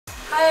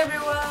Hi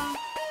everyone!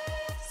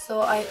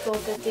 So I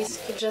thought that this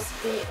could just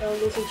be a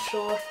little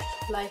short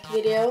like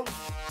video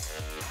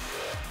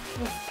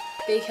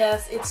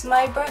because it's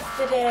my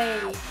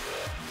birthday!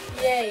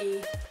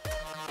 Yay!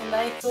 And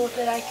I thought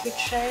that I could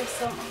share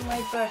some of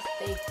my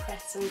birthday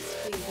presents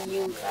with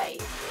you guys.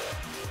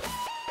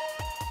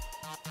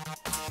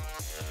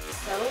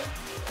 So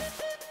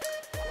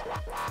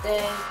the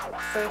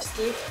first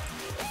gift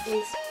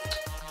is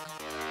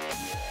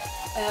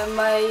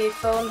my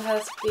phone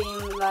has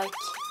been like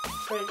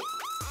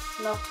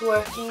not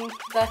working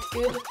that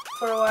good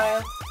for a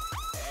while,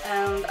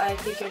 and I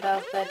figured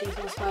out that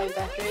it was my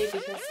battery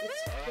because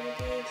it's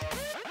pretty,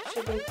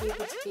 shouldn't be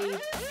able to be.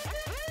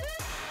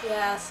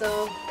 Yeah,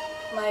 so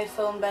my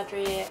phone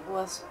battery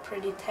was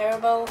pretty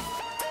terrible,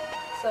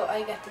 so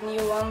I got a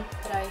new one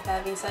that I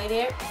have inside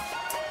here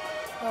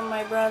from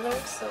my brother,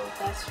 so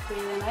that's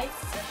really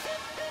nice.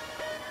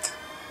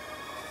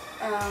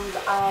 And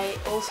I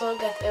also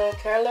got a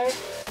curler,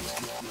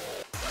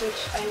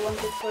 which I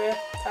wanted for a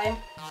time,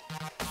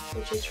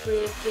 which is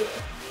really good.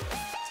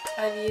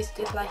 I've used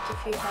it like a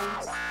few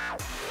times.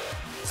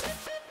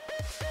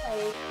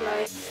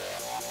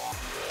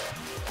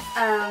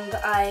 And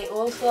I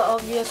also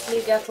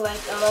obviously got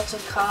like a lot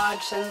of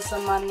cards and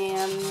some money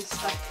and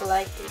stuff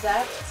like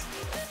that.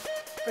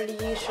 Pretty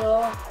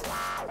usual.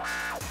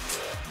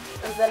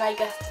 And then I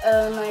got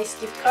a nice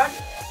gift card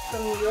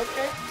from New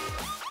Yorker,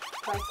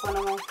 like one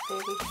of my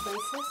favorite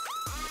places.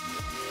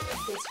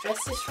 This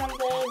dress is from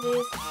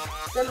there,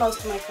 then most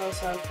of my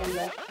clothes are from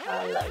there.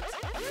 I like.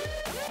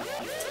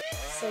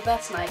 So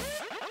that's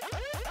nice.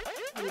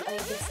 And I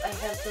guess I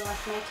have to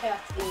let my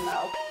cat in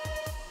now.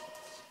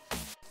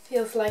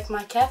 Feels like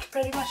my cat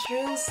pretty much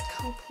ruins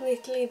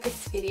completely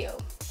this video.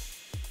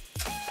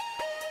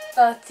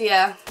 But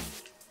yeah,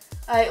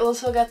 I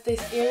also got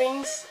these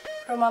earrings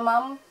from my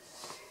mom.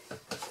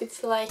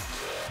 It's like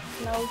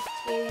no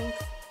earrings.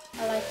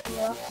 I like them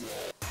a lot.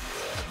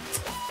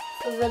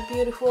 So they're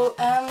beautiful,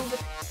 and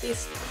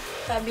this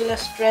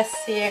fabulous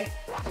dress here,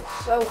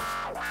 so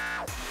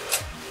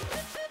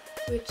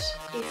which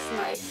is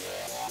nice.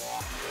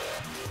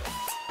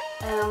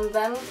 And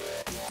then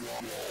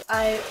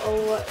I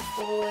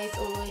always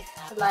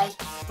like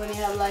when you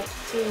have like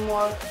two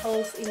more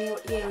holes in your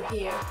ear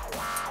here.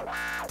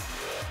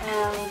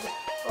 And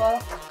well,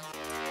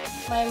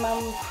 my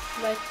mom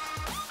like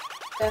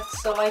that,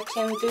 so I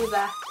can do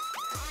that.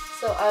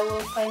 So I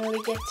will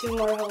finally get two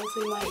more holes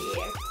in my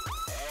ear.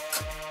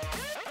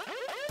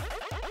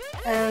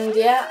 And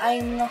yeah,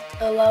 I'm not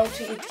allowed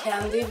to eat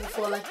candy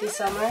before like this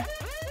summer,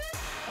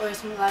 or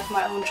it's like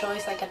my own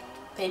choice, I get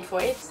paid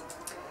for it.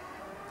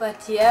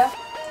 But yeah,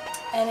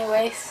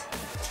 anyways,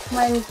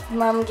 my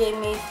mom gave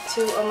me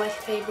two of my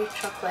favorite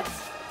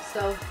chocolates,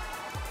 so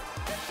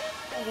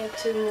I have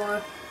two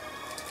more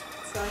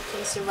so I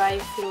can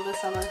survive till the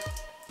summer.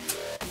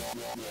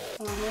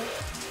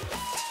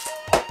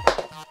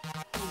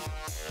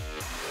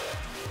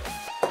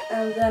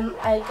 And then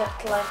I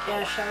got like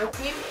a shower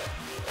cream.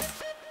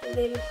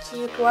 Little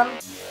cute one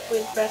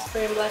with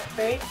raspberry and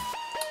blackberry.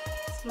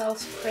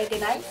 Smells pretty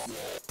nice.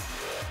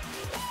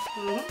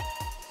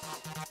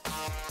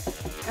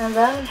 And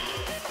then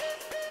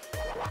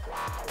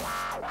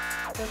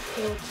the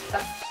pink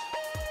stuff.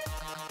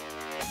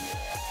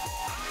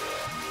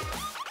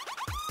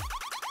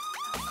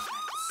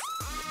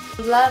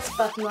 Last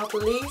but not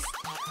least,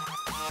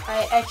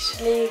 I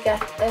actually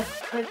got a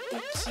pretty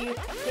cute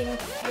thing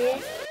here.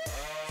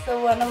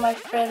 So one of my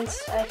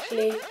friends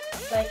actually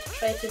like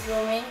tried to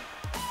draw me,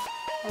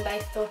 and I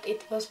thought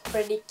it was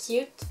pretty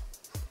cute.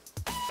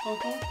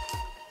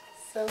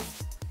 So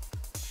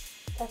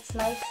that's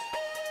nice.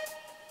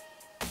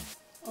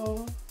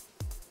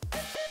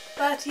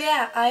 But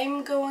yeah,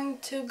 I'm going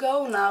to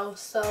go now,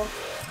 so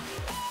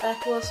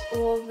that was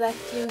all that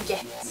you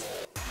get.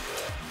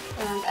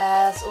 And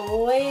as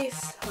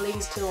always,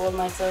 links to all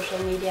my social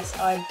medias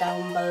are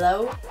down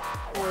below.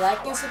 And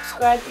like and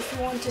subscribe if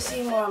you want to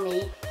see more of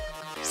me.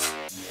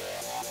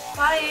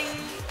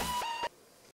 Bye!